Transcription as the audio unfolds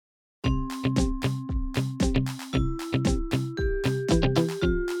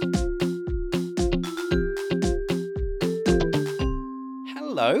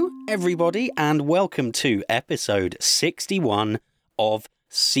everybody, and welcome to episode 61 of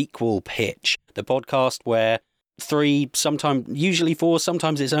Sequel Pitch, the podcast where usually four,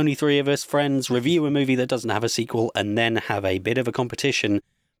 sometimes it's only three of us, friends, review a movie that doesn't have a sequel and then have a bit of a competition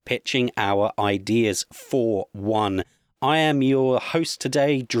pitching our ideas for one. I am your host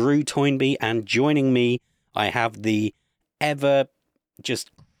today, Drew Toynbee, and joining me, I have the ever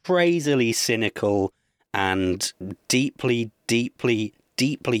just crazily cynical and deeply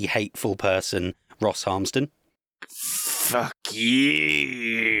hateful person, Ross Harmston. Fuck you.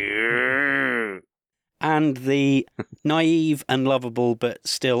 And the naive and lovable, but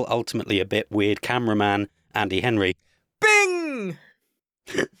still ultimately a bit weird cameraman, Andy Henry. Bing!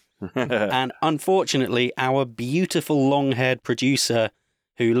 And unfortunately, our beautiful long-haired producer,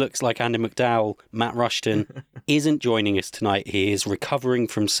 who looks like Andy McDowell, Matt Rushton, isn't joining us tonight. He is recovering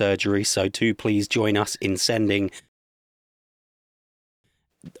from surgery, so do please join us in sending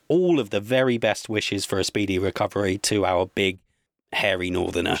all of the very best wishes for a speedy recovery to our big, hairy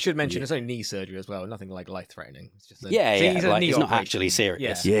northerner. You should mention it's only knee surgery as well, nothing like life-threatening. It's just it's not actually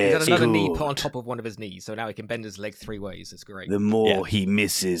serious. He's had another knee put on top of one of his knees, so now he can bend his leg three ways. It's great. The more he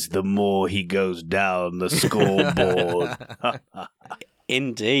misses, the more he goes down the scoreboard.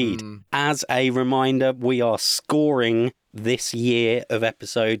 Indeed. As a reminder, we are scoring this year of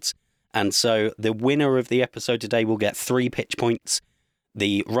episodes, and so the winner of the episode today will get 3 pitch points.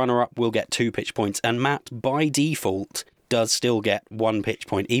 The runner-up will get 2 pitch points, and Matt, by default, does still get 1 pitch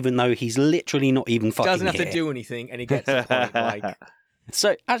point, even though he's literally not even fucking doesn't have here. to do anything, and he gets a point.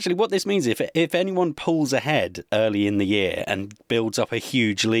 So, actually, what this means, if anyone pulls ahead early in the year and builds up a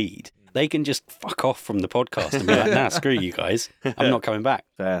huge lead, they can just fuck off from the podcast and be like, nah, screw you guys. I'm not coming back.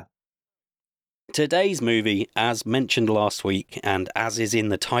 Fair. Today's movie, as mentioned last week, and as is in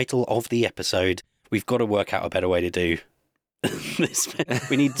the title of the episode, we've got to work out a better way to do this.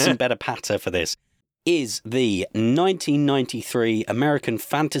 We need some better patter for this. Is the 1993 American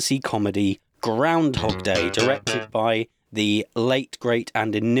fantasy comedy Groundhog Day, directed by the late, great,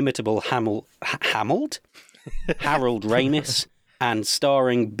 and inimitable Harold Ramis, and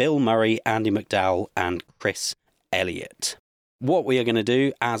starring Bill Murray, Andy McDowell, and Chris Elliott. What we are going to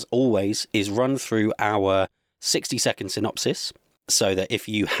do, as always, is run through our 60-second synopsis, so that if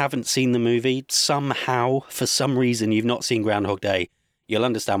you haven't seen the movie, somehow, for some reason, you've not seen Groundhog Day, you'll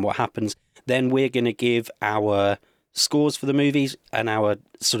understand what happens. Then we're going to give our scores for the movies and our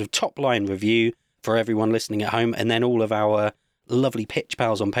sort of top-line review for everyone listening at home, and then all of our lovely pitch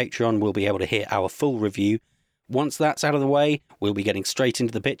pals on Patreon will be able to hear our full review. Once that's out of the way, we'll be getting straight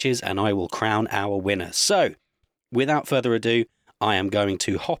into the pitches, and I will crown our winner. So, without further ado, I am going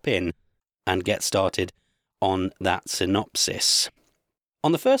to hop in and get started on that synopsis.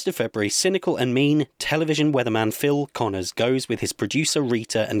 On the 1st of February, cynical and mean television weatherman Phil Connors goes with his producer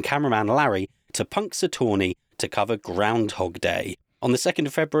Rita and cameraman Larry to Punxsutawney to cover Groundhog Day. On the 2nd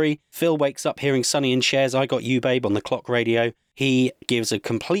of February, Phil wakes up hearing Sonny and Cher's I Got You Babe on the clock radio. He gives a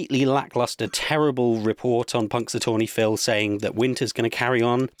completely lackluster, terrible report on Punxsutawney Phil, saying that winter's going to carry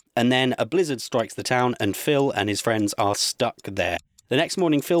on. And then a blizzard strikes the town and Phil and his friends are stuck there. The next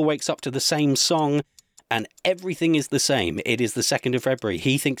morning, Phil wakes up to the same song, and everything is the same. It is the 2nd of February.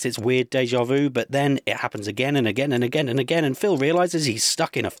 He thinks it's weird deja vu, but then it happens again and again and again and again, and Phil realizes he's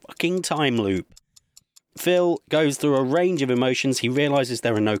stuck in a fucking time loop. Phil goes through a range of emotions. He realizes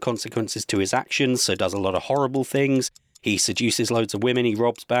there are no consequences to his actions, so does a lot of horrible things. He seduces loads of women, he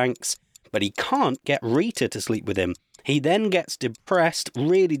robs banks, but he can't get Rita to sleep with him. He then gets depressed,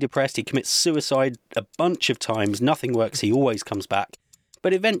 really depressed. He commits suicide a bunch of times. Nothing works. He always comes back.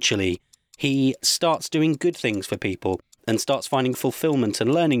 But eventually, he starts doing good things for people and starts finding fulfillment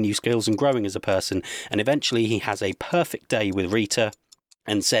and learning new skills and growing as a person. And eventually he has a perfect day with Rita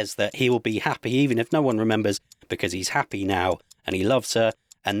and says that he will be happy even if no one remembers, because he's happy now and he loves her.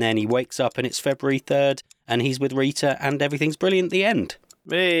 And then he wakes up and it's February 3rd and he's with Rita and everything's brilliant at the end.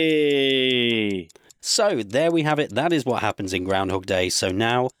 Hey. So there we have it. That is what happens in Groundhog Day. So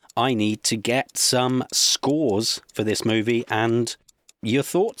now I need to get some scores for this movie and your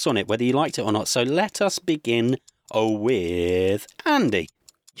thoughts on it, whether you liked it or not. So let us begin with Andy.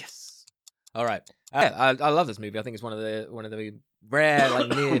 Yes. All right. I love this movie. I think it's one of the rare, like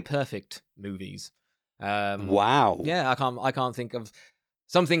near perfect movies. Wow. Yeah, I can't think of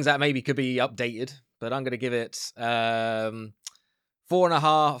some things that maybe could be updated, but I'm going to give it 4.5.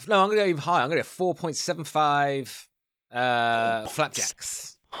 No, I'm going to go even higher. I'm going to get 4.75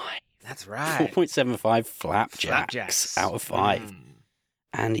 flapjacks. That's right. 4.75 flapjacks out of 5.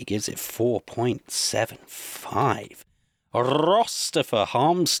 And he gives it 4.75. Rostopher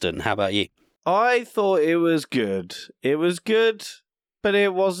Harmston, how about you? I thought it was good. It was good. but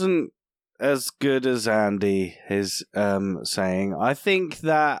it wasn't as good as Andy is saying. I think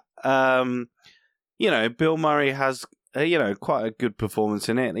that Bill Murray has quite a good performance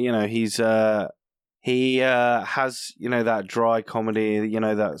in it. He's he has that dry comedy,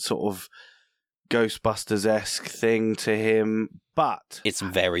 that sort of Ghostbusters-esque thing to him, but It's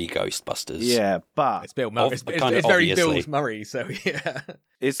very Ghostbusters. yeah, but It's Bill Murray. It's very Bill Murray, so yeah.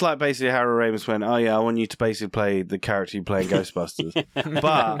 it's like basically Harold Ramis went, oh yeah, I want you to basically play the character you play in Ghostbusters.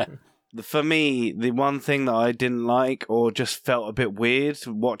 But for me, the one thing that I didn't like or just felt a bit weird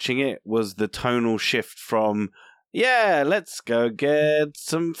watching it was the tonal shift from, yeah, let's go get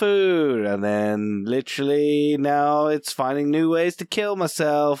some food, and then literally now it's finding new ways to kill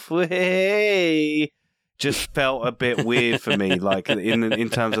myself. Hey, just felt a bit weird for me, like in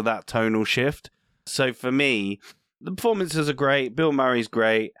terms of that tonal shift. So for me, the performances are great. Bill Murray's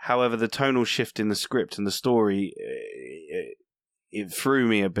great. However, the tonal shift in the script and the story, it threw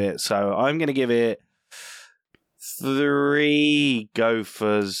me a bit. So I'm going to give it 3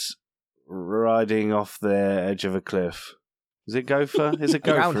 gophers riding off the edge of a cliff. Is it gopher? It's a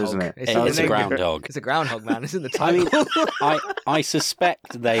gopher, isn't it? It's a groundhog. It's a groundhog, man. It's in the I title. mean, I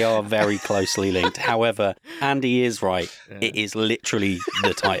suspect they are very closely linked. However, Andy is right. Yeah. It is literally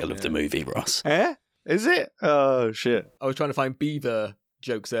the title of the movie, Ross. Eh? Is it? Oh, shit. I was trying to find beaver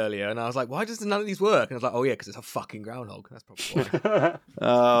jokes earlier, and I was like, why does none of these work? And I was like, oh yeah, because it's a fucking groundhog. That's probably why.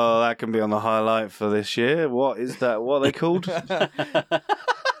 Oh, that can be on the highlight for this year. What is that? What are they called?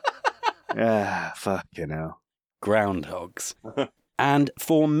 Yeah, fucking hell. Groundhogs. And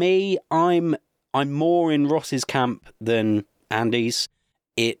for me, I'm more in Ross's camp than Andy's.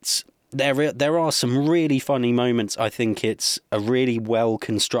 There are some really funny moments. I think it's a really well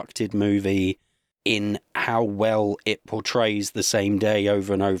constructed movie in how well it portrays the same day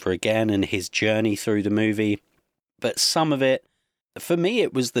over and over again and his journey through the movie. But some of it, for me,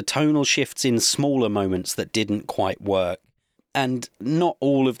 it was the tonal shifts in smaller moments that didn't quite work. And not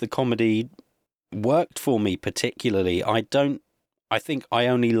all of the comedy worked for me particularly. I think I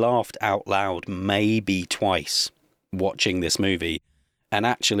only laughed out loud maybe twice watching this movie. And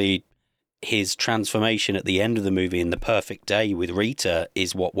actually, his transformation at the end of the movie in The Perfect Day with Rita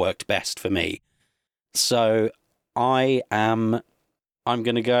is what worked best for me. So I'm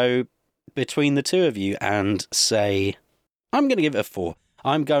going to go between the two of you and say I'm going to give it a 4.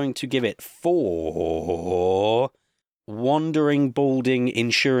 I'm going to give it 4 wandering, balding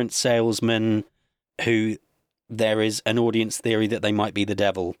insurance salesmen who there is an audience theory that they might be the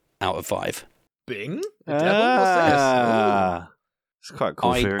devil out of 5. Bing? The devil? What's this? It's quite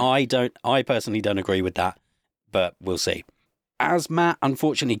cool theory. I personally don't agree with that, but we'll see. As Matt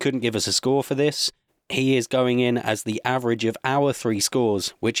unfortunately couldn't give us a score for this, he is going in as the average of our 3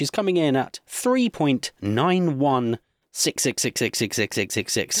 scores, which is coming in at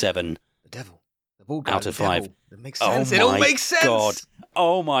 3.9166666667. The devil. The bald guy, out of 5. It makes sense. It all makes sense. God.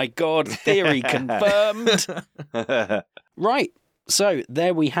 Oh my God. Theory confirmed. Right. So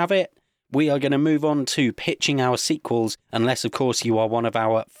there we have it. We are going to move on to pitching our sequels, unless, of course, you are one of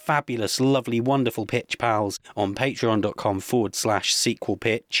our fabulous, lovely, wonderful pitch pals on patreon.com/sequel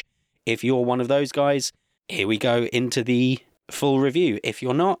pitch. If you're one of those guys, here we go into the full review. If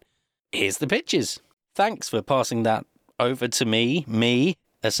you're not, here's the pitches. Thanks for passing that over to me,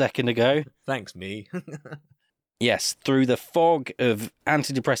 a second ago. Thanks, me. Yes, through the fog of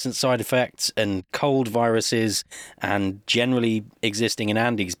antidepressant side effects and cold viruses and generally existing in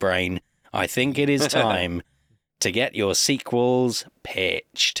Andy's brain, I think it is time to get your sequels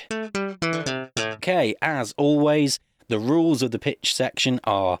pitched. Okay, as always, the rules of the pitch section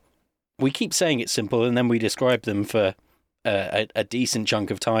are, we keep saying it's simple and then we describe them for a decent chunk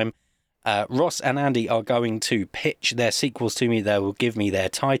of time. Ross and Andy are going to pitch their sequels to me. They will give me their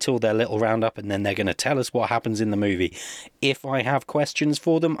title, their little roundup, and then they're going to tell us what happens in the movie. If I have questions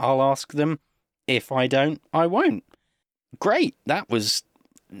for them, I'll ask them. If I don't, I won't. Great. That was...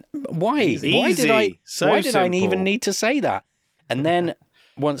 Why? Easy. Why did I Simple. even need to say that? And then,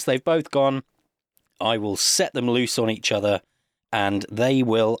 once they've both gone, I will set them loose on each other, and they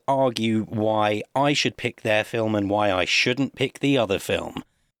will argue why I should pick their film and why I shouldn't pick the other film.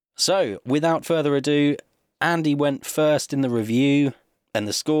 So, without further ado, Andy went first in the review and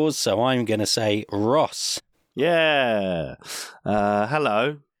the scores, so I'm going to say Ross. Yeah.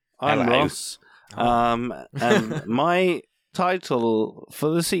 Hello. I'm Hello. Ross. And my title for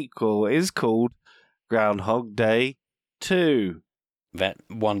the sequel is called Groundhog Day 2.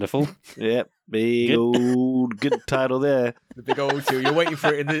 Wonderful. Yep. Big old good title there. The big old 2. You're waiting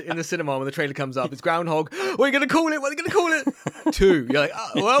for it in the cinema when the trailer comes up. It's Groundhog. What are you going to call it? What are you going to call it? 2. You're like,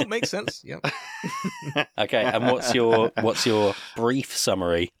 oh, well, makes sense. Yeah. Okay, and what's your brief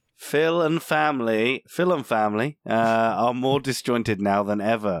summary? Phil and family are more disjointed now than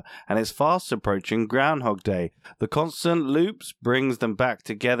ever, and it's fast approaching Groundhog Day. The constant loops brings them back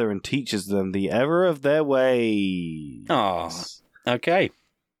together and teaches them the error of their ways. Oh, okay.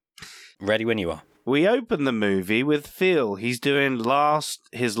 Ready when you are. We open the movie with Phil. He's doing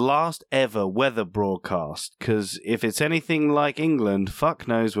his last ever weather broadcast, because if it's anything like England, fuck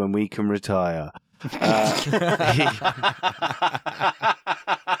knows when we can retire.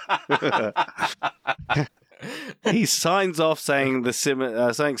 He signs off saying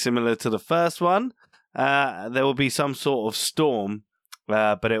something similar to the first one. There will be some sort of storm,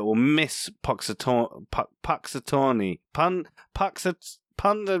 but it will miss Punxsutawney.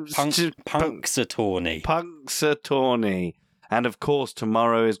 Punxsutawney. And of course,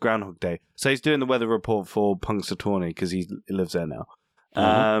 tomorrow is Groundhog Day. So he's doing the weather report for Punxsutawney because he lives there now.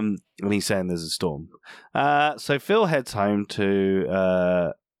 And he's saying there's a storm. So Phil heads home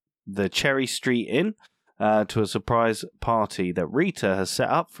to the Cherry Street Inn to a surprise party that Rita has set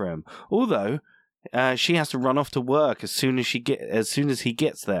up for him. Although she has to run off to work as soon as he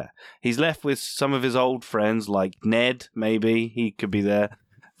gets there. He's left with some of his old friends, like Ned. Maybe he could be there.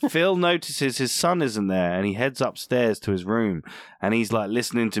 Phil notices his son isn't there, and he heads upstairs to his room, and he's like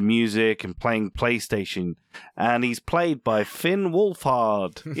listening to music and playing PlayStation, and he's played by Finn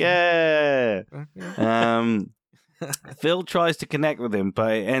Wolfhard. Yeah. Phil tries to connect with him,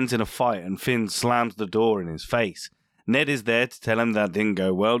 but it ends in a fight, and Finn slams the door in his face. Ned is there to tell him that didn't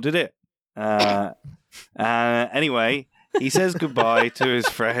go well, did it? Anyway, he says goodbye to his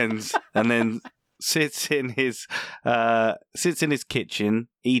friends, and then sits in his kitchen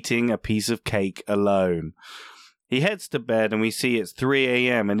eating a piece of cake alone. He heads to bed, and we see it's 3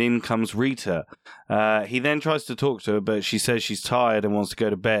 a.m. and in comes Rita. He then tries to talk to her, but she says she's tired and wants to go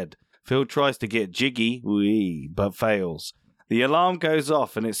to bed. Phil tries to get jiggy, but fails. The alarm goes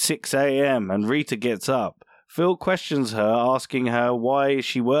off, and it's 6 a.m. and Rita gets up. Phil questions her, asking her why is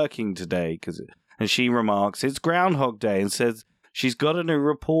she working today, and she remarks it's Groundhog Day and says she's got a new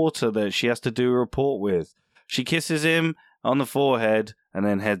reporter that she has to do a report with. She kisses him on the forehead and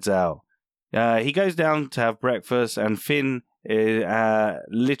then heads out. He goes down to have breakfast, and Finn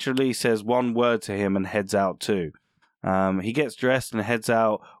literally says one word to him and heads out too. He gets dressed and heads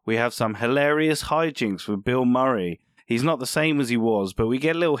out. We have some hilarious hijinks with Bill Murray. He's not the same as he was, but we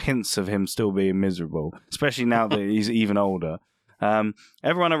get little hints of him still being miserable, especially now that he's even older.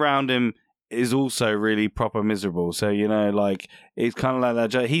 Everyone around him is also really proper miserable. So, like, it's kind of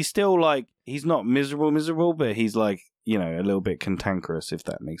like that. He's still like, he's not miserable, but he's like, a little bit cantankerous, if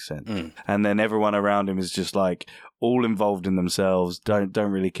that makes sense. And then everyone around him is just like all involved in themselves, don't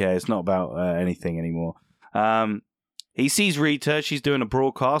really care. It's not about anything anymore. He sees Rita. She's doing a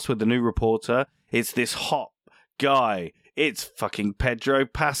broadcast with the new reporter. It's this hot guy. It's fucking Pedro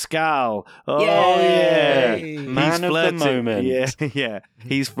Pascal. Oh, Yay! Yeah. Man of the moment. Yeah.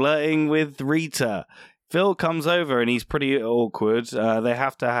 He's flirting with Rita. Phil comes over and he's pretty awkward. They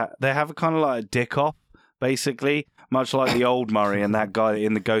have a kind of like a dick off, basically, much like the old Murray and that guy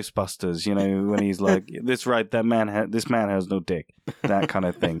in the Ghostbusters. When he's like, this man has no dick, that kind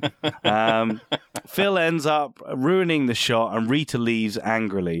of thing. Phil ends up ruining the shot, and Rita leaves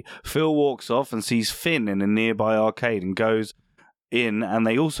angrily. Phil walks off and sees Finn in a nearby arcade and goes in, and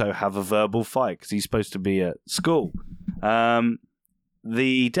they also have a verbal fight because he's supposed to be at school.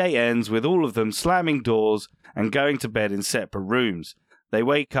 The day ends with all of them slamming doors and going to bed in separate rooms. They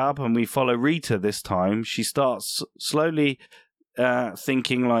wake up, and we follow Rita this time. She starts slowly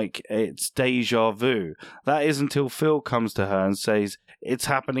thinking like it's deja vu. That is until Phil comes to her and says, it's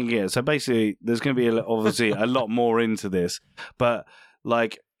happening again. So basically, there's going to be obviously a lot more into this. But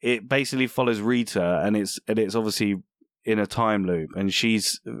like, it basically follows Rita, and it's obviously in a time loop, and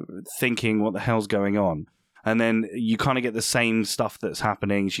she's thinking what the hell's going on. And then you kind of get the same stuff that's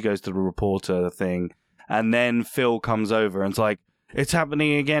happening. She goes to the reporter thing, and then Phil comes over and it's like, it's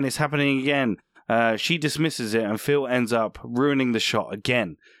happening again. She dismisses it, and Phil ends up ruining the shot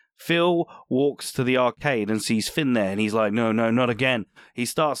again. Phil walks to the arcade and sees Finn there, and he's like, no, not again. He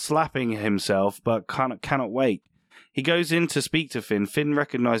starts slapping himself, but cannot wait. He goes in to speak to Finn. Finn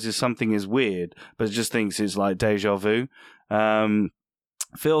recognizes something is weird, but just thinks it's like deja vu.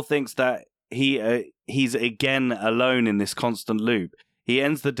 Phil thinks that he's again alone in this constant loop. He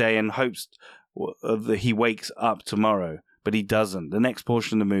ends the day and hopes that he wakes up tomorrow. But he doesn't. The next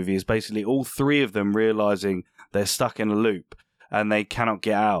portion of the movie is basically all three of them realizing they're stuck in a loop and they cannot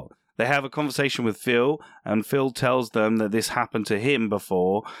get out. they have a conversation with Phil, and Phil tells them that this happened to him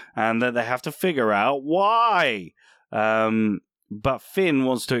before, and that they have to figure out why. But Finn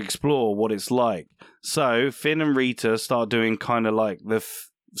wants to explore what it's like. So Finn and Rita start doing kind of like the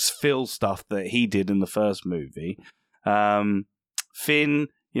Phil stuff that he did in the first movie. Finn,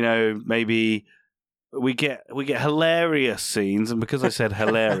 maybe we get hilarious scenes, and because I said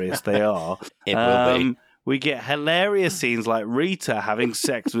hilarious, they are. It will be. We get hilarious scenes like Rita having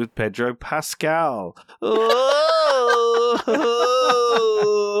sex with Pedro Pascal.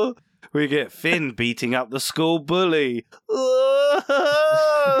 We get Finn beating up the school bully.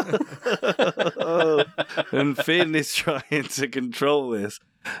 And Finn is trying to control this.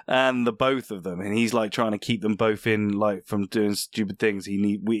 And the both of them. And he's like trying to keep them both in, like, from doing stupid things.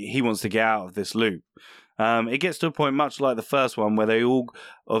 He wants to get out of this loop. It gets to a point much like the first one where they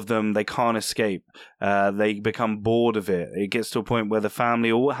can't escape. They become bored of it. It gets to a point where the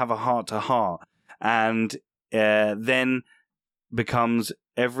family all have a heart-to-heart. And then becomes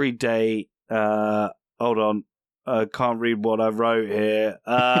every day. Hold on, I can't read what I wrote here.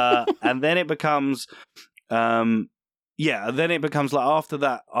 And then it becomes, then it becomes like after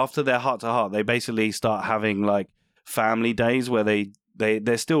their heart to heart, they basically start having like family days where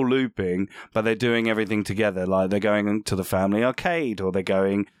they're still looping, but they're doing everything together. Like they're going to the family arcade, or they're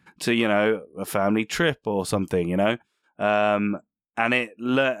going to a family trip or something. And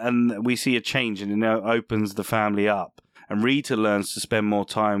we see a change, and it opens the family up. And Rita learns to spend more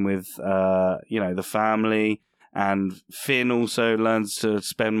time with, the family. And Finn also learns to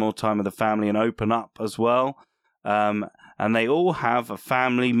spend more time with the family and open up as well. And they all have a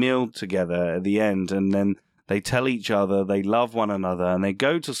family meal together at the end. And then they tell each other they love one another. And they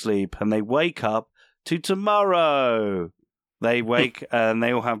go to sleep and they wake up to tomorrow. They wake and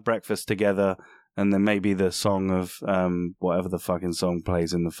they all have breakfast together. And then maybe the song of whatever the fucking song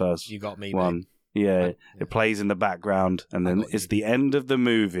plays in the first You got me, one. mate. Yeah, it plays in the background, and then it's the end of the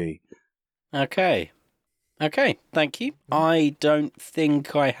movie. Okay, thank you. I don't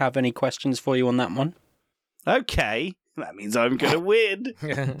think I have any questions for you on that one. Okay, that means I'm going to win.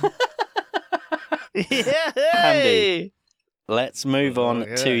 Andy, let's move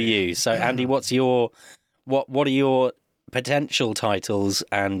on to you. So, Andy, what are your potential titles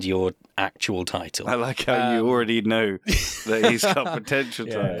and your actual title? I like how you already know that he's got potential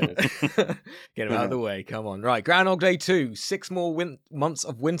titles. Get him out of the way. Come on. Right. Groundhog Day 2. 6 more months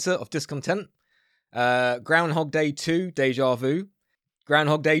of winter of discontent. Groundhog Day 2. Deja Vu.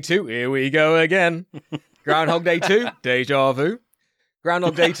 Groundhog Day 2. Here we go again. Groundhog Day 2. Deja Vu.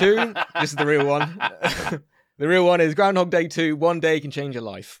 Groundhog Day 2. This is the real one. The real one is Groundhog Day 2. One day can change your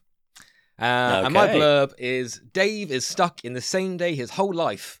life. And my blurb is, Dave is stuck in the same day his whole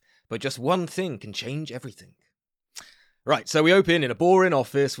life, but just one thing can change everything. Right, so we open in a boring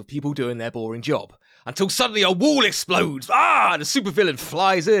office with people doing their boring job, until suddenly a wall explodes. The supervillain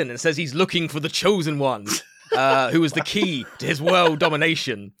flies in and says he's looking for the Chosen One, who is the key to his world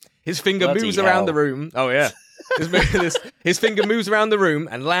domination. His finger moves around the room. Oh, yeah. His finger moves around the room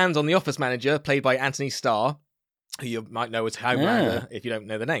and lands on the office manager, played by Anthony Starr, who you might know as Homelander if you don't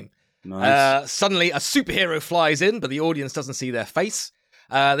know the name. Nice. Suddenly, a superhero flies in, but the audience doesn't see their face.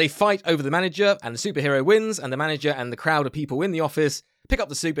 They fight over the manager, and the superhero wins, and the manager and the crowd of people in the office pick up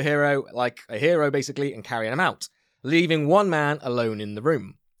the superhero, like a hero basically, and carry him out, leaving one man alone in the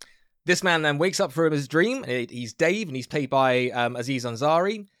room. This man then wakes up from his dream. He's Dave, and he's played by Aziz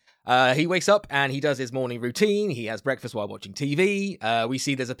Ansari. He wakes up, and he does his morning routine. He has breakfast while watching TV. We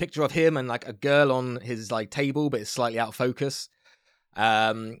see there's a picture of him and like a girl on his like table, but it's slightly out of focus.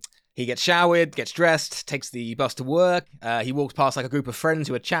 He gets showered, gets dressed, takes the bus to work. He walks past like a group of friends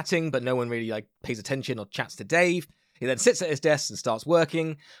who are chatting, but no one really like pays attention or chats to Dave. He then sits at his desk and starts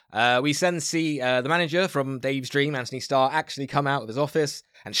working. We then see the manager from Dave's dream, Anthony Starr, actually come out of his office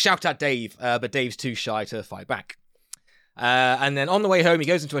and shout at Dave, but Dave's too shy to fight back. And then on the way home, he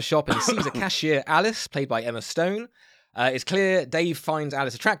goes into a shop and he sees a cashier, Alice, played by Emma Stone. It's clear Dave finds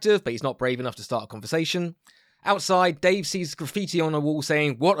Alice attractive, but he's not brave enough to start a conversation. Outside, Dave sees graffiti on a wall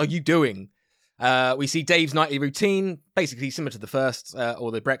saying, "What are you doing?" We see Dave's nightly routine, basically similar to the first,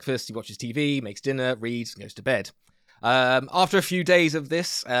 or the breakfast. He watches TV, makes dinner, reads, and goes to bed. After a few days of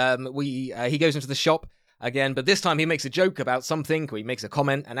this, he goes into the shop again, but this time he makes a joke about something, or he makes a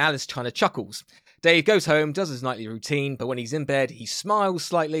comment, and Alice kind of chuckles. Dave goes home, does his nightly routine, but when he's in bed, he smiles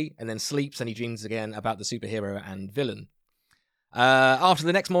slightly, and then sleeps, and he dreams again about the superhero and villain. After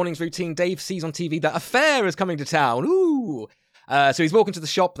the next morning's routine, Dave sees on TV that a fair is coming to town. Ooh! So he's walking to the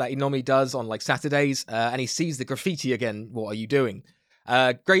shop that he normally does on like Saturdays, and he sees the graffiti again. What are you doing?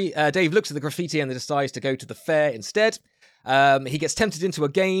 Dave looks at the graffiti and decides to go to the fair instead. He gets tempted into a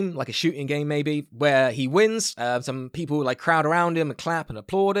game, like a shooting game maybe, where he wins. Some people like crowd around him and clap and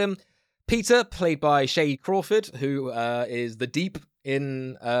applaud him. Peter, played by Shade Crawford, who is the Deep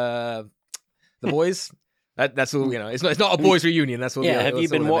in The Boys. That's all, It's not a boys' reunion. That's all. Yeah, have you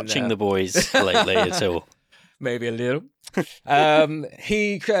been watching The Boys lately at all? Maybe a little.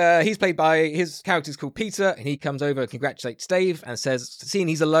 He's played by, his character's called Peter, and he comes over and congratulates Dave and says, seeing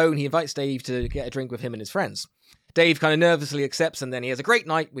he's alone, he invites Dave to get a drink with him and his friends. Dave kind of nervously accepts, and then he has a great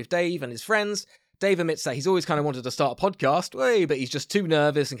night with Dave and his friends. Dave admits that he's always kind of wanted to start a podcast, but he's just too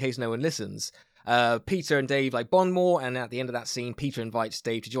nervous in case no one listens. Peter and Dave bond more, and at the end of that scene, Peter invites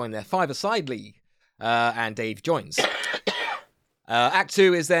Dave to join their five-a-side league, and Dave joins. Act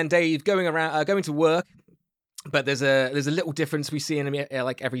 2 is then Dave going to work, but there's a little difference we see in him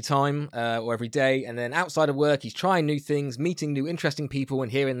every time or every day, and then outside of work, he's trying new things, meeting new interesting people,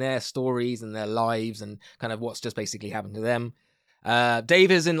 and hearing their stories and their lives and kind of what's just basically happened to them.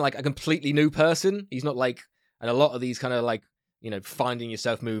 Dave isn't a completely new person. He's not and a lot of these kind of finding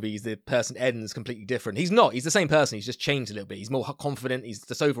yourself movies, the person ends completely different. He's not. He's the same person. He's just changed a little bit. He's more confident. He's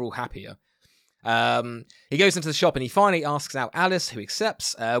just overall happier. He goes into the shop and he finally asks out Alice, who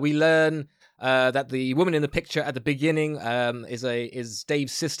accepts. We learn that the woman in the picture at the beginning is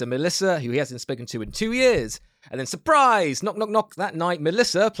Dave's sister, Melissa, who he hasn't spoken to in 2 years. And then, surprise, knock, knock, knock, that night,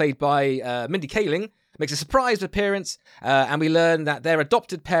 Melissa, played by Mindy Kaling, makes a surprise appearance, and we learn that their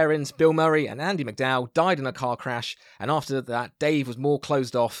adopted parents, Bill Murray and Andie MacDowell, died in a car crash, and after that, Dave was more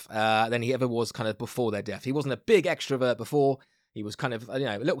closed off than he ever was kind of before their death. He wasn't a big extrovert before. He was kind of,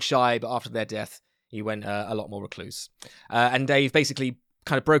 a little shy, but after their death, he went a lot more recluse. And Dave basically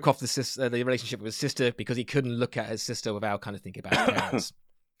kind of broke off the relationship with his sister because he couldn't look at his sister without kind of thinking about his parents.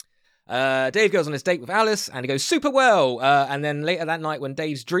 Dave goes on his date with Alice, and it goes super well. And then later that night, when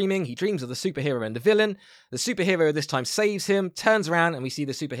Dave's dreaming, he dreams of the superhero and the villain. The superhero this time saves him, turns around, and we see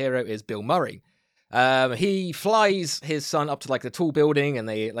the superhero is Bill Murray. He flies his son up to the tall building, and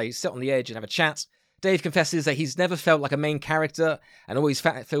they sit on the edge and have a chat. Dave confesses that he's never felt like a main character, and always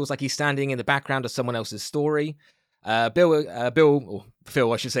feels like he's standing in the background of someone else's story.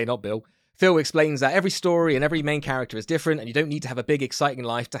 Phil, I should say, not Bill. Phil explains that every story and every main character is different, and you don't need to have a big, exciting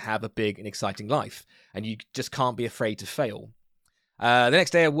life to have a big and exciting life. And you just can't be afraid to fail. The next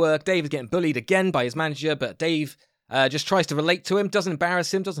day at work, Dave is getting bullied again by his manager, but Dave just tries to relate to him, doesn't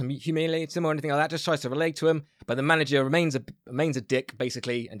embarrass him, doesn't humiliate him or anything like that, just tries to relate to him. But the manager remains a dick,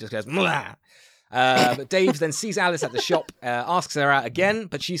 basically, and just goes, Mwah! But Dave then sees Alice at the shop, asks her out again,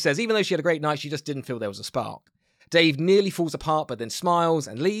 but she says even though she had a great night, she just didn't feel there was a spark. Dave nearly falls apart, but then smiles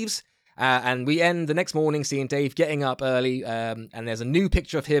and leaves. And we end the next morning seeing Dave getting up early, and there's a new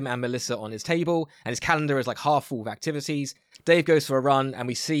picture of him and Melissa on his table, and his calendar is half full of activities. Dave goes for a run, and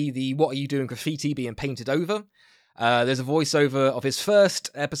we see the "What Are You Doing" graffiti being painted over. There's a voiceover of his first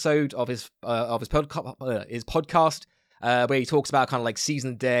episode of his podcast, where he talks about kind of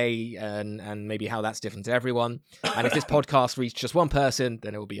season day and maybe how that's different to everyone. And if this podcast reached just one person,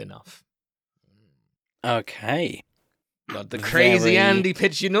 then it will be enough. Okay. Not the crazy Andy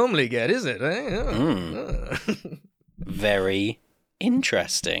pitch you normally get, is it? Very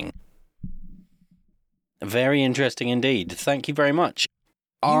interesting. Very interesting indeed. Thank you very much.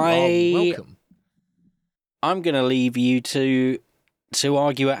 You are welcome. I'm going to leave you to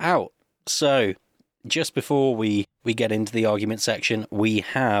argue it out. So, just before we get into the argument section, we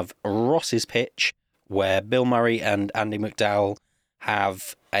have Ross's pitch, where Bill Murray and Andie MacDowell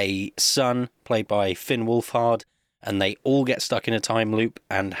have a son played by Finn Wolfhard, and they all get stuck in a time loop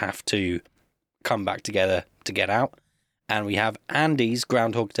and have to come back together to get out. And we have Andy's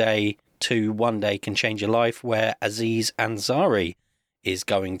Groundhog Day to One Day Can Change Your Life, where Aziz Ansari is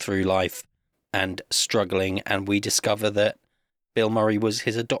going through life and struggling, and we discover that Bill Murray was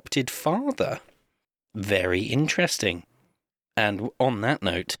his adopted father. Very interesting. And on that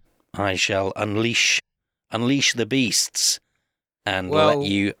note, I shall unleash the beasts and let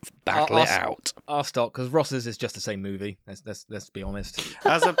you battle it out. I'll stop, because Ross's is just the same movie. Let's be honest.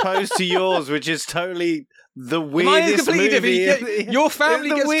 As opposed to yours, which is totally the weirdest Mine is completely movie. different. Your family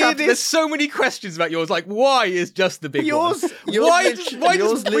gets trapped. There's so many questions about yours. Why is just the big one? Why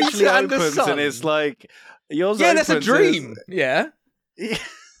does literally and the opens son? and it's yours. Yeah, that's a dream. Yeah.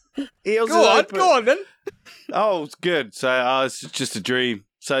 Go on then. Oh, it's good. So it's just a dream.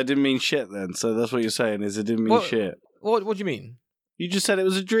 So it didn't mean shit then. So that's what you're saying is it didn't mean shit. What do you mean? You just said it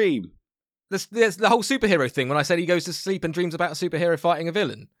was a dream. There's the whole superhero thing when I said he goes to sleep and dreams about a superhero fighting a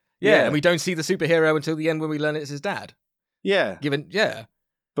villain. Yeah, and we don't see the superhero until the end when we learn it's his dad. Yeah.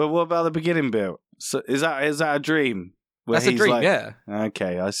 But what about the beginning bit? So is that a dream? That's a dream, yeah.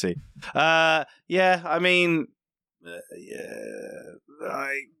 Okay, I see. Yeah, I mean,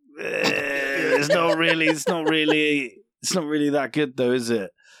 it's not really that good though, is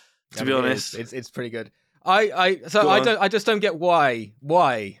it? To be honest, it's pretty good. I just don't get why.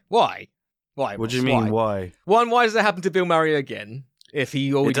 What do you mean? Why? Why does it happen to Bill Murray again? If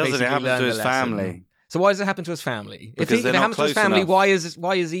he always it happen to his family. So why does it happen to his family? Because if it happens to his family, why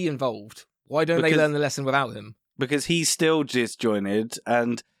is he involved? Why don't they learn the lesson without him? Because he's still disjointed,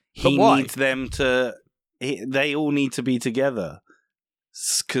 and he needs them to. They all need to be together.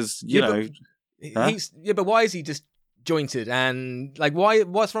 Because but why is he disjointed? And like,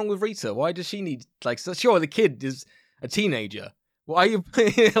 what's wrong with Rita? Why does she need sure, the kid is a teenager. Why you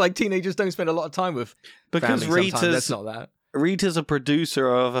like teenagers don't spend a lot of time with because Rita's not that. Rita's a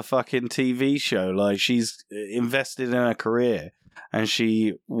producer of a fucking TV show. Like, she's invested in her career, and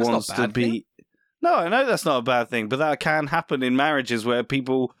she wants to be. Thing. No, I know that's not a bad thing, but that can happen in marriages where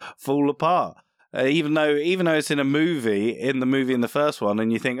people fall apart. Even though it's in the movie in the first one,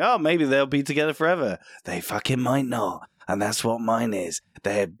 and you think, oh, maybe they'll be together forever. They fucking might not, and that's what mine is.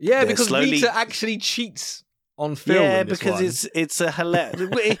 They're because slowly... Rita actually cheats on film. Yeah, because it's a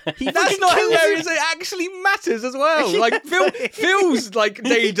hilarious. That's not hilarious. It actually matters as well. Like Phil's like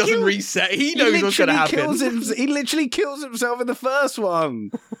day doesn't reset. He knows what's going to happen. He literally kills himself in the first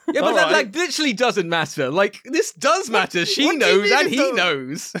one. Yeah, but that like literally doesn't matter. Like, this does matter. She knows and he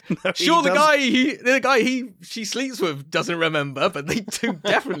knows. No, sure, the guy she sleeps with doesn't remember, but they two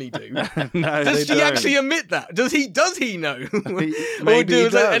definitely do. No, does she actually admit that? Does he know? Or do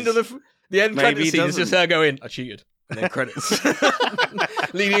the end of the end credits scene is just her going, I cheated. And then credits.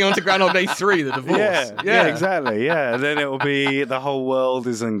 Leading on to Groundhog Day 3, the divorce. Yeah, exactly. Yeah, and then it will be the whole world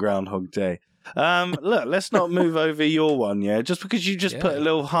is in Groundhog Day. Look, let's not move over your one, yeah? Just because you just put a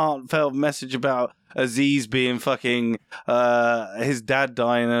little heartfelt message about Aziz being fucking his dad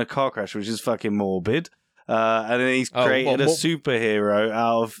dying in a car crash, which is fucking morbid. And then he's created a superhero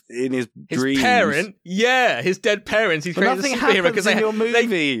out of in his dreams. His parent, his dead parents. He's created a superhero because in your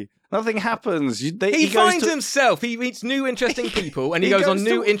movie. Nothing happens. He finds himself. He meets new interesting people, and he goes on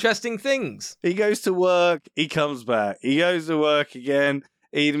new interesting things. He goes to work. He comes back. He goes to work again.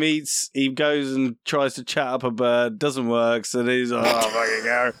 He goes and tries to chat up a bird. Doesn't work. So then he's like, oh, fucking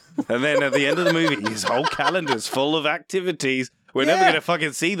go. And then at the end of the movie, his whole calendar's full of activities. We're never going to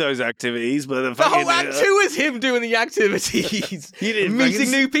fucking see those activities, but the whole act 2 is him doing the activities.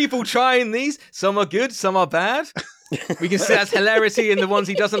 Meeting new people, trying these. Some are good, some are bad. We can see that's hilarity in the ones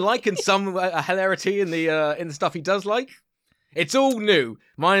he doesn't like, and some hilarity in the stuff he does like. It's all new.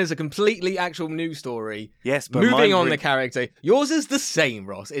 Mine is a completely actual new story. Yes, but moving on the character. Yours is the same,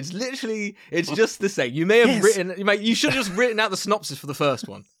 Ross. It's just the same. You may have you should have just written out the synopsis for the first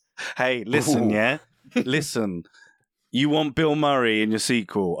one. Hey, listen, listen. You want Bill Murray in your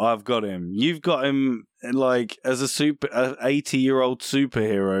sequel? I've got him. You've got him like as a 80-year-old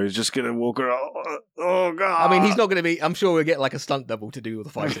superhero who's just gonna walk around. Oh god! I mean, he's not gonna be. I'm sure we'll get like a stunt double to do all the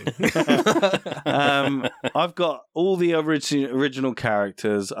fighting. I've got all the original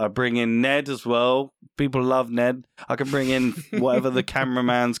characters. I bring in Ned as well. People love Ned. I can bring in whatever the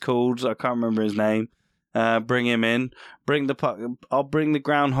cameraman's called. I can't remember his name. Bring him in. I'll bring the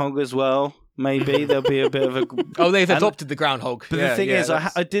groundhog as well. Maybe there'll be a bit of a... Oh, they've adopted the groundhog. But the thing is,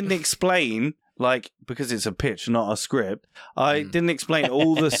 I didn't explain, like, because it's a pitch, not a script, I didn't explain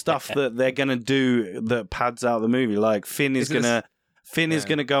all the stuff that they're going to do that pads out the movie. Like, Finn is going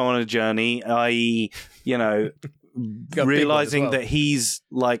to go on a journey, i.e., realizing that he's,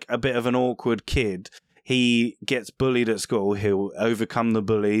 like, a bit of an awkward kid. He gets bullied at school. He'll overcome the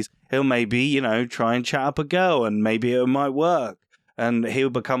bullies. He'll maybe, try and chat up a girl, and maybe it might work. And he'll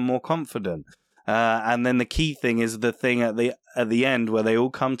become more confident. And then the key thing is the thing at the end where they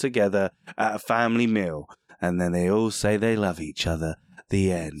all come together at a family meal, and then they all say they love each other.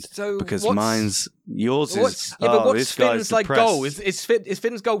 The end. So because yours is. But what's Finn's like goal? Is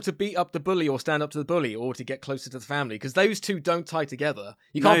Finn's goal to beat up the bully or stand up to the bully or to get closer to the family? Because those two don't tie together.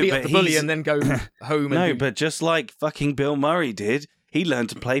 You can't beat up the bully and then go home. But just like fucking Bill Murray did. He learned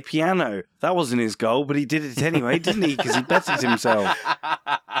to play piano. That wasn't his goal, but he did it anyway, didn't he? Because he betted himself.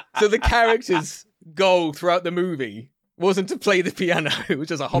 So the character's goal throughout the movie wasn't to play the piano,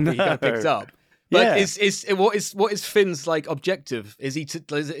 which is a hobby he kind of picked up. But what is Finn's like objective? Does he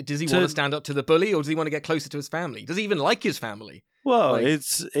want to stand up to the bully, or does he want to get closer to his family? Does he even like his family? Well, it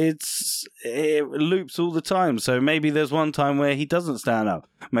loops all the time. So maybe there's one time where he doesn't stand up.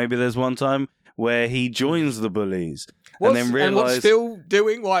 Maybe there's one time where he joins the bullies. And what's Phil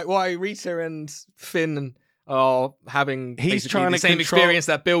doing? Why Rita and Finn are having trying the same experience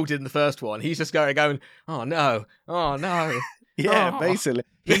that Bill did in the first one? He's just going, oh no. Yeah, Oh. basically.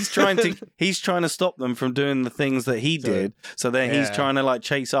 He's trying to stop them from doing the things that he did. So then he's Yeah. trying to like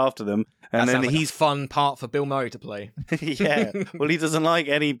chase after them, and That then sounds like he's a fun part for Bill Murray to play. yeah. Well, he doesn't like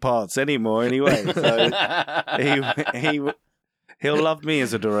any parts anymore anyway. So he'll love me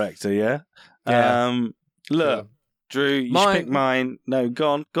as a director. Yeah. Yeah. Look, Drew, you should pick mine. No,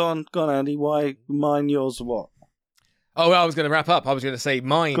 go on, Andy. Why mine? Yours? What? Oh, well, I was going to wrap up. I was going to say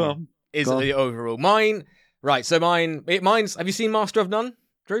mine Go on. is Go on. the overall. Mine, right, so mine's, have you seen Master of None,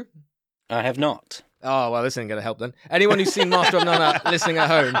 Drew? I have not. Oh, well, this ain't going to help then. Anyone who's seen Master of None listening at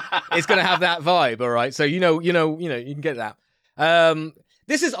home is going to have that vibe, all right? So, you can get that.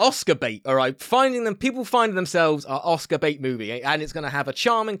 This is Oscar bait, all right? People finding themselves an Oscar bait movie, and it's going to have a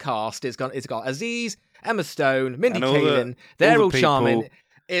charming cast. It's got Aziz, Emma Stone, Mindy And Kaling. They're all the charming. people-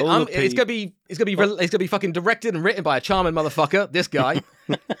 It's gonna be fucking directed and written by a charming motherfucker. This guy,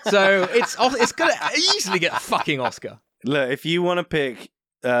 so it's gonna easily get a fucking Oscar. Look, if you want to pick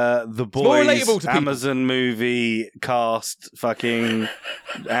the more relatable boys to people. Amazon movie cast, fucking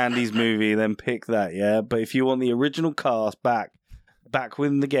Andy's movie, then pick that. Yeah, but if you want the original cast back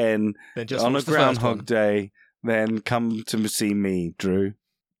with again Then just on a watch the first Groundhog one. Day, then come to see me, Drew.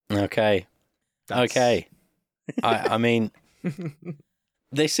 Okay. Okay. I mean,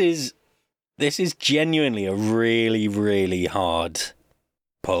 this is genuinely a really, really hard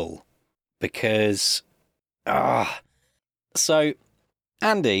pull because so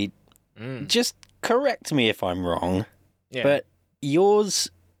Andy, just correct me if I'm wrong, Yeah. but yours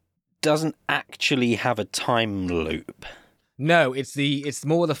doesn't actually have a time loop. No, it's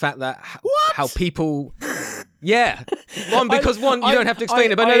more the fact that how people. Yeah, because you don't have to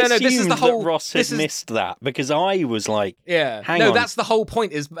explain it. But no, this is the whole. That Ross had missed that because I was like, yeah, hang on. That's the whole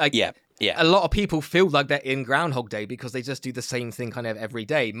point. Is like, yeah. A lot of people feel like they're in Groundhog Day because they just do the same thing kind of every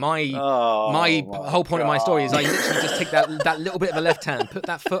day. My whole point of my story is I literally just take that little bit of a left hand, put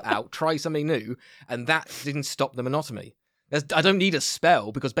that foot out, try something new, and that didn't stop the monotony. I don't need a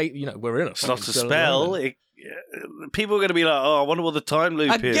spell because we're in a. It's not a spell. People are going to be like, "Oh, I wonder what the time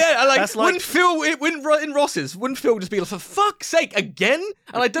loop is." Again, That's like in Ross's, wouldn't Phil just be like, for fuck's sake, again?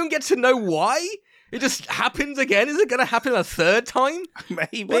 And I don't get to know why? It just happens again? Is it going to happen a third time?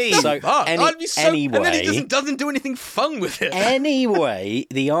 maybe. So, and then he doesn't do anything fun with it. Anyway,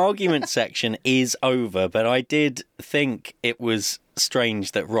 the argument section is over, but I did think it was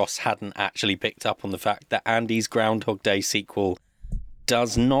strange that Ross hadn't actually picked up on the fact that Andy's Groundhog Day sequel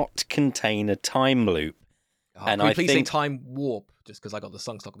does not contain a time loop. And I please say time warp, just because I got the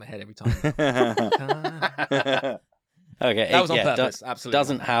song stuck in my head every time. Okay, that was on purpose. Absolutely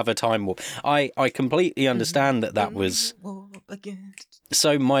doesn't have a time warp. I completely understand that was.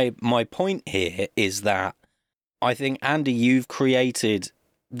 So my point here is that I think Andy, you've created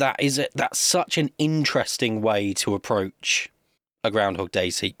that's such an interesting way to approach a Groundhog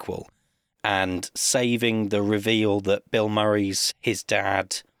Day sequel, and saving the reveal that Bill Murray's his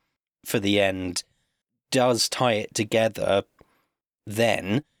dad for the end does tie it together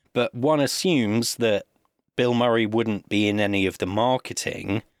then, but one assumes that Bill Murray wouldn't be in any of the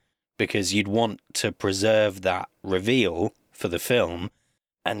marketing because you'd want to preserve that reveal for the film.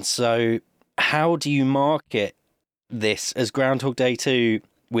 And so how do you market this as Groundhog Day 2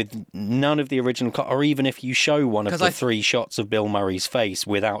 with none of the original or even if you show one of the 3 shots of Bill Murray's face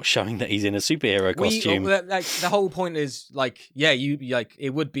without showing that he's in a superhero costume? The whole point is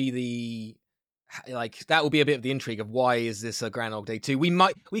it would be that would be a bit of the intrigue of why is this a Groundhog Day 2.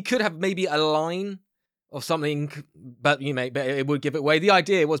 We could have maybe a line or something, but it would give it away. The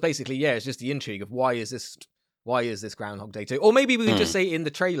idea was basically, it's just the intrigue of why is this Groundhog Day 2? Or maybe we could just say in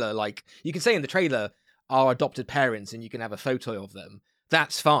the trailer, like you can say in the trailer, our adopted parents, and you can have a photo of them.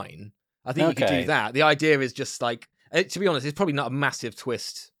 That's fine. I think you could do that. The idea is just like, to be honest, it's probably not a massive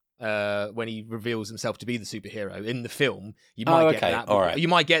twist. When he reveals himself to be the superhero in the film, you might get that. All right. You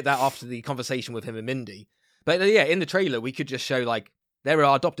might get that after the conversation with him and Mindy. But in the trailer, we could just show like they were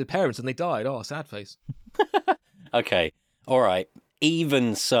our adopted parents and they died. Oh, sad face. Okay, all right.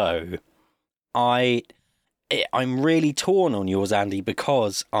 Even so, I'm really torn on yours, Andy,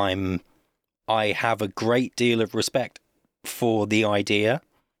 because I have a great deal of respect for the idea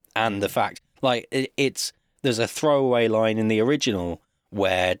and the fact, like there's a throwaway line in the original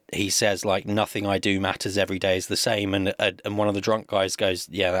where he says, like, nothing I do matters, every day is the same. And one of the drunk guys goes,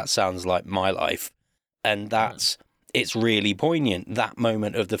 yeah, that sounds like my life. And it's really poignant. That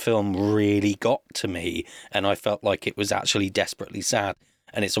moment of the film really got to me. And I felt like it was actually desperately sad.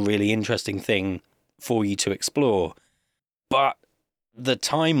 And it's a really interesting thing for you to explore. But the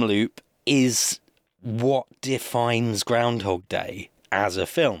time loop is what defines Groundhog Day as a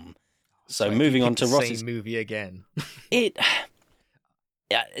film. So moving on to Ross's same movie again.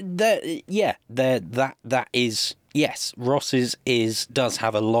 that is, yes, Ross's does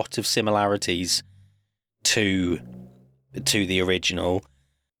have a lot of similarities to the original.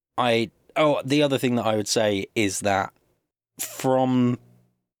 The other thing that I would say is that from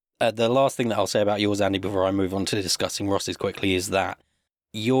the last thing that I'll say about yours, Andy, before I move on to discussing Ross's quickly, is that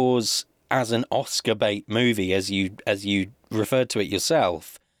yours, as an Oscar bait movie, as you referred to it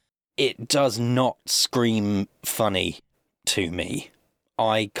yourself, it does not scream funny to me.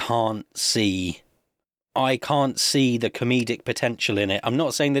 I can't see the comedic potential in it. I'm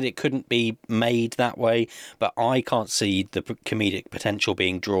not saying that it couldn't be made that way, but I can't see the comedic potential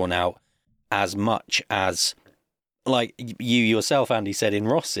being drawn out as much as, like you yourself, Andy, said in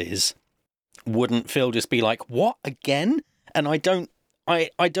Ross's. Wouldn't Phil just be like, "What again?" And I don't know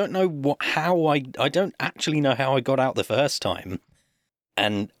I don't actually know how I got out the first time.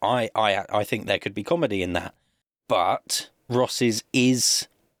 And I think there could be comedy in that. But Ross's is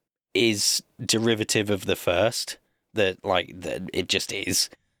derivative of the first. It just is.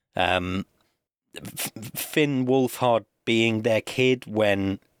 Finn Wolfhard being their kid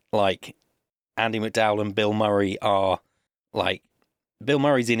when, like, Andy McDowell and Bill Murray are, like, Bill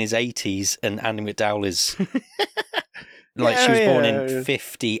Murray's in his 80s and Andy McDowell is like, she was born in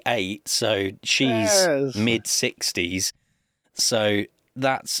 58, so she's mid-60s. So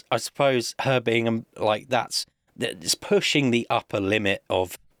that's, I suppose, her being like, that's pushing the upper limit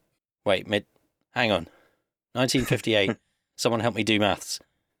of, hang on, 1958. Someone help me do maths.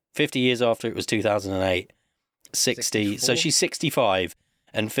 50 years after it was 2008, 60. 64? So she's 65,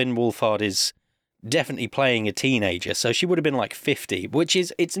 and Finn Wolfhard is definitely playing a teenager, so she would have been like 50, which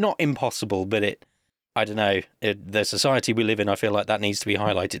is, it's not impossible, but I don't know, the society we live in, I feel like that needs to be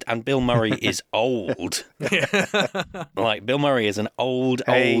highlighted. And Bill Murray is old. Like, Bill Murray is an old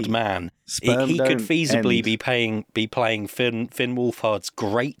man. He could feasibly be playing Finn Wolfhard's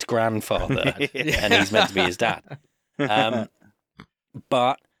great grandfather, and he's meant to be his dad.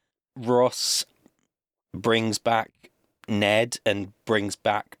 But Ross brings back Ned and brings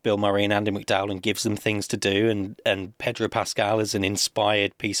back Bill Murray and Andy McDowell and gives them things to do, and Pedro Pascal is an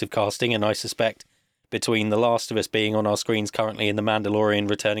inspired piece of casting, and I suspect between The Last of Us being on our screens currently and The Mandalorian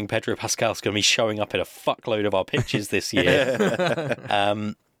returning, Pedro Pascal's going to be showing up in a fuckload of our pictures this year.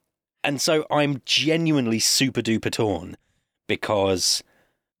 And so I'm genuinely super duper torn, because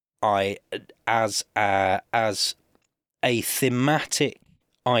as a thematic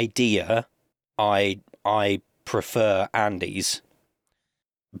idea, I prefer Andy's,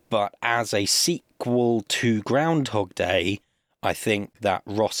 but as a sequel to Groundhog Day, I think that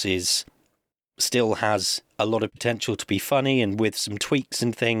Ross's still has a lot of potential to be funny, and with some tweaks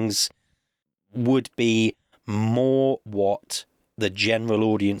and things would be more what the general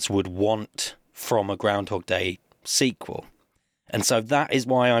audience would want from a Groundhog Day sequel. And so that is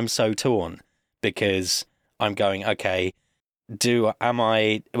why I'm so torn, because I'm going, okay,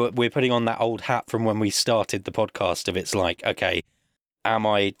 we're putting on that old hat from when we started the podcast of, it's like, okay, am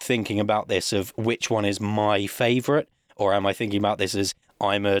I thinking about this of which one is my favourite, or am I thinking about this as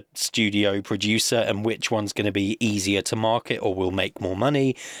I'm a studio producer and which one's going to be easier to market or will make more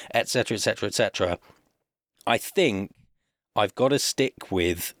money, etc., etc., etc. I think I've got to stick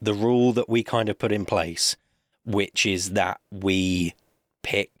with the rule that we kind of put in place, which is that we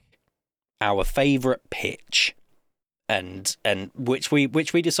pick our favourite pitch, and which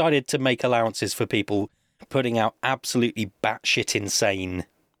we decided to make allowances for people putting out absolutely batshit insane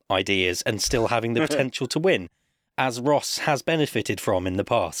ideas and still having the potential to win, as Ross has benefited from in the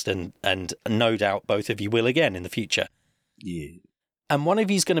past, and no doubt both of you will again in the future. Yeah. And one of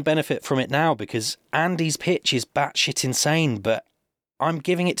you's going to benefit from it now, because Andy's pitch is batshit insane, but I'm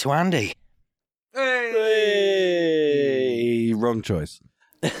giving it to Andy. Hey! Wrong choice.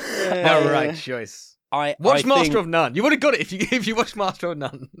 No, right choice. Watch Master of None. You would have got it if you watched Master of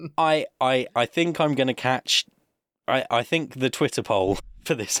None. I think I'm going to catch. I think the Twitter poll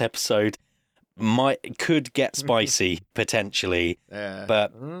for this episode could get spicy potentially. Yeah.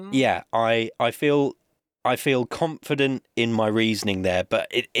 But yeah, I feel confident in my reasoning there,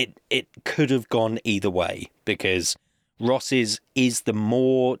 but it could have gone either way, because Ross's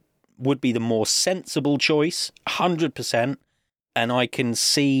would be the more sensible choice, 100%, and I can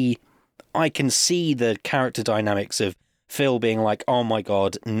see the character dynamics of Phil being like, "Oh my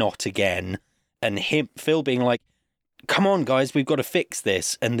god, not again," and Phil being like, "Come on, guys, we've got to fix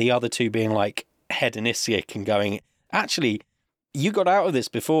this," and the other two being like hedonistic and going, "Actually, you got out of this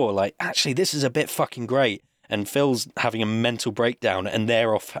before. Like, actually, this is a bit fucking great." And Phil's having a mental breakdown, and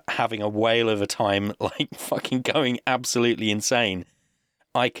they're off having a whale of a time, like fucking going absolutely insane.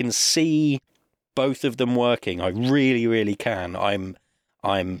 I can see both of them working. I really, really can.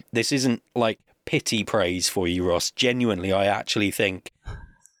 This isn't like pity praise for you, Ross. Genuinely, I do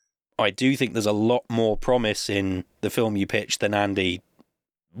think there's a lot more promise in the film you pitched than Andy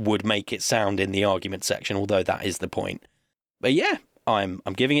would make it sound in the argument section, although that is the point. But yeah, I'm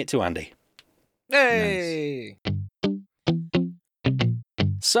giving it to Andy. Hey!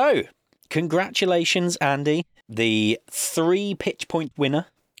 So, congratulations, Andy, the 3 pitch point winner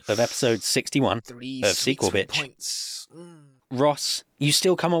of episode 61 3 of sweet, Sequel sweet Pitch. points. Ross, you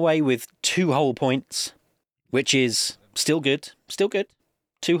still come away with 2 whole points, which is still good. Still good.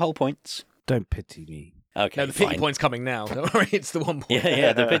 2 whole points. Don't pity me. Okay, No, the pity fine. point's coming now. Don't worry, it's the 1 point.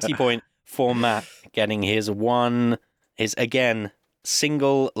 Yeah, the pity point for Matt getting his again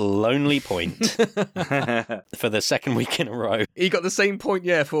single lonely point for the second week in a row. He got the same point,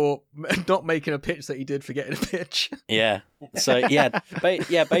 for not making a pitch that he did for getting a pitch. Yeah. So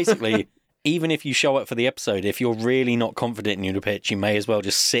basically, even if you show up for the episode, if you're really not confident in your pitch, you may as well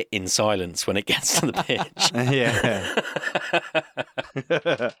just sit in silence when it gets to the pitch. Yeah.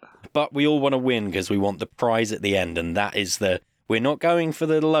 But we all want to win because we want the prize at the end, and that is we're not going for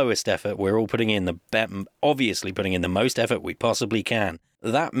the lowest effort. We're all obviously putting in the most effort we possibly can.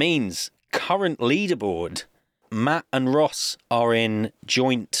 That means current leaderboard, Matt and Ross are in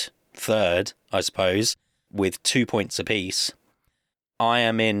joint third, I suppose, with 2 points apiece. I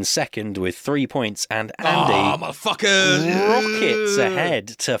am in second with 3 points, and Andy motherfucker! rockets ahead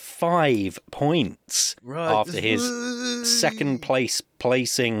to 5 points after his second place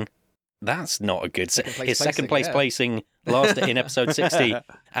placing. That's not a good. His second place placing last in episode 60,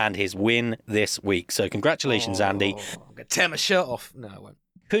 and his win this week. So congratulations, Andy. I'm gonna tear my shirt off. No, I won't.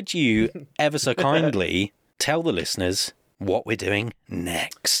 Could you ever so kindly tell the listeners what we're doing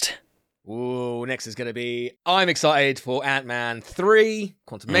next? Ooh, next is going to be... I'm excited for Ant-Man 3,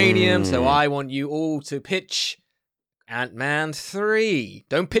 Quantumanium, so I want you all to pitch Ant-Man 3.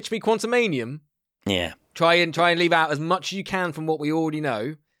 Don't pitch me Quantumanium. Yeah. Try and leave out as much as you can from what we already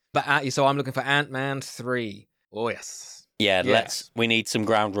know. But so I'm looking for Ant-Man 3. Oh, yes. Yeah, we need some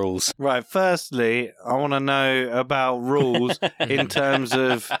ground rules. Right, firstly, I want to know about rules in terms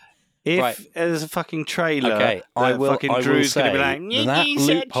of... If there's a fucking trailer, okay, I will Drew's say going to be like, that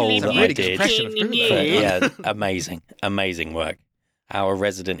loophole that I did. Amazing work. Our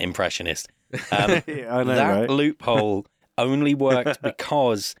resident impressionist. I know, that right? loophole only worked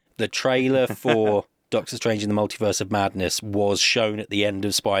because the trailer for Doctor Strange in the Multiverse of Madness was shown at the end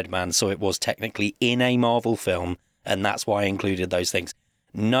of Spider-Man, so it was technically in a Marvel film, and that's why I included those things.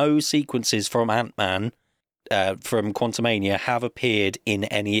 No sequences from Ant-Man from Quantumania have appeared in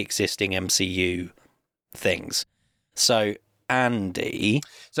any existing MCU things. So, Andy...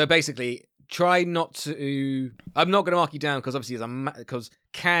 So basically, try not to... I'm not going to mark you down because obviously because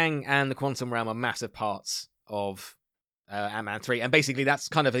Kang and the Quantum Realm are massive parts of Ant-Man 3. And basically that's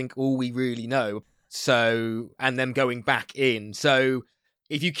kind of, I think, all we really know. So, and them going back in. So,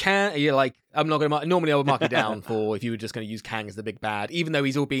 if you can, you're like, I'm not going to... Normally I would mark you down for if you were just going to use Kang as the big bad, even though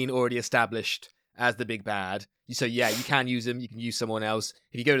he's all been already established as the big bad. So yeah, you can use him. You can use someone else.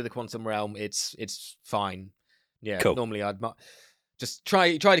 If you go to the Quantum Realm, it's fine. Yeah, cool. Normally I'd just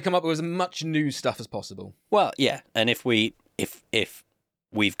try to come up with as much new stuff as possible. Well, yeah, and if we've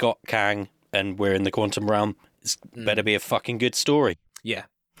got Kang and we're in the Quantum Realm, it's better be a fucking good story. Yeah,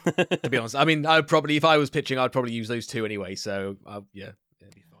 to be honest, I mean, if I was pitching, I'd probably use those two anyway. So yeah,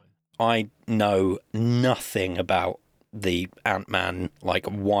 it'd be fine. I know nothing about the Ant-Man like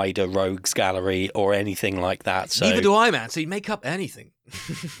wider rogues gallery or anything like that. So neither do I, man. So you make up anything.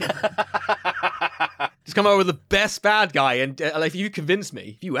 Just come up with the best bad guy, and if you convince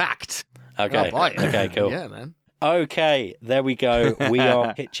me, if you act, okay, I'll buy it. Okay, cool. Yeah, man. Okay, there we go. We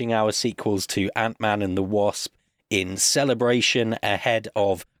are pitching our sequels to Ant-Man and the Wasp in celebration ahead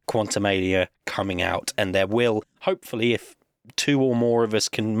of Quantumania coming out, and there will hopefully, if 2 or more of us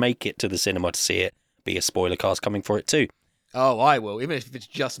can make it to the cinema to see it, be a spoiler cast coming for it too. Oh, I will. Even if it's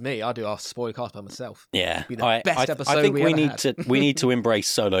just me, I'll do our spoiler cast by myself. Yeah, be the best episode I think we need had. we need to embrace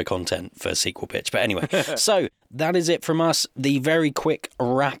solo content for Sequel Pitch. But anyway, so that is it from us. The very quick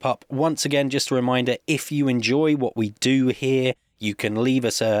wrap up. Once again, just a reminder: if you enjoy what we do here, you can leave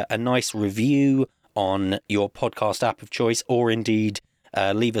us a nice review on your podcast app of choice, or indeed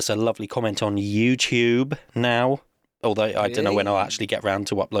leave us a lovely comment on YouTube now. Although I don't know when I'll actually get round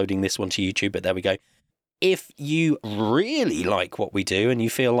to uploading this one to YouTube, but there we go. If you really like what we do and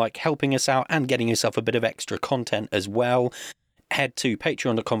you feel like helping us out and getting yourself a bit of extra content as well, head to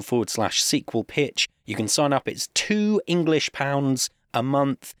patreon.com/sequel pitch. You can sign up. It's £2 a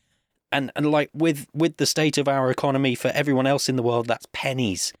month. And like with the state of our economy, for everyone else in the world, that's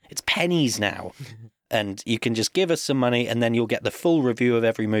pennies. It's pennies now. and you can just give us some money, and then you'll get the full review of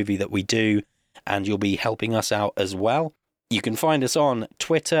every movie that we do, and you'll be helping us out as well. You can find us on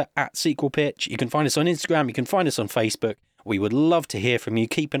Twitter at Sequel Pitch. You can find us on Instagram. You can find us on Facebook. We would love to hear from you.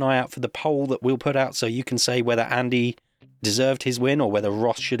 Keep an eye out for the poll that we'll put out so you can say whether Andy deserved his win or whether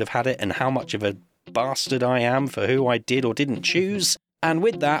Ross should have had it, and how much of a bastard I am for who I did or didn't choose. And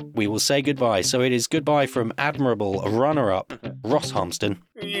with that, we will say goodbye. So it is goodbye from admirable runner-up Ross Homston.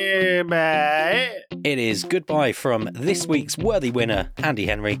 Yeah, mate. It is goodbye from this week's worthy winner, Andy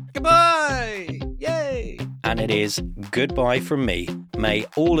Henry. Goodbye! Yay! And it is goodbye from me. May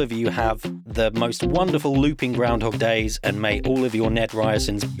all of you have the most wonderful looping Groundhog Days, and may all of your Ned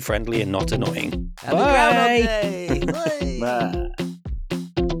Ryersons be friendly and not annoying. Happy Groundhog Day! Bye. Bye.